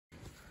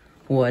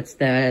What's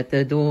that at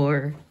the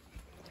door?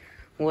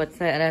 What's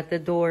that at the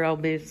door,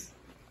 Albus?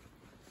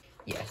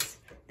 Yes,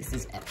 this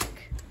is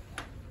epic.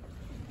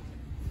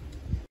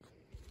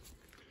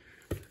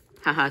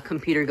 Haha,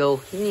 computer go.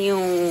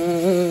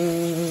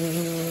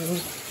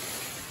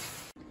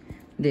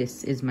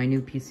 This is my new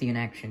PC in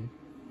action.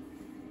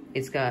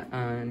 It's got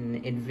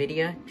an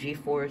NVIDIA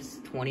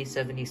GeForce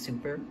 2070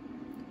 Super.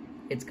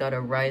 It's got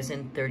a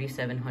Ryzen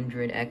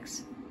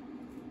 3700X.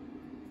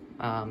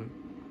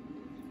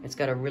 It's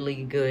got a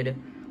really good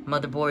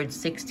motherboard,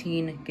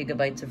 16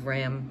 gigabytes of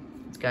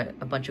RAM. It's got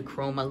a bunch of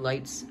chroma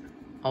lights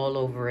all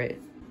over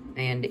it,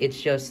 and it's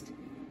just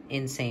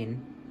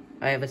insane.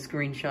 I have a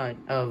screenshot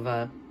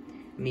of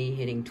me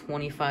hitting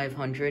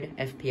 2500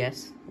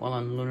 FPS while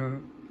on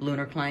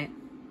Lunar client,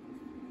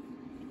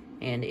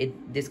 and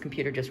this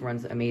computer just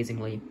runs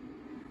amazingly.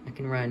 I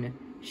can run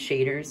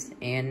shaders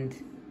and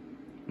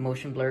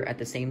motion blur at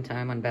the same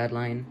time on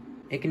Badline.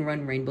 It can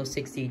run Rainbow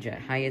Six Siege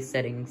at highest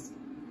settings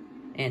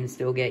and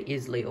still get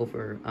easily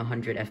over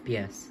 100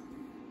 FPS.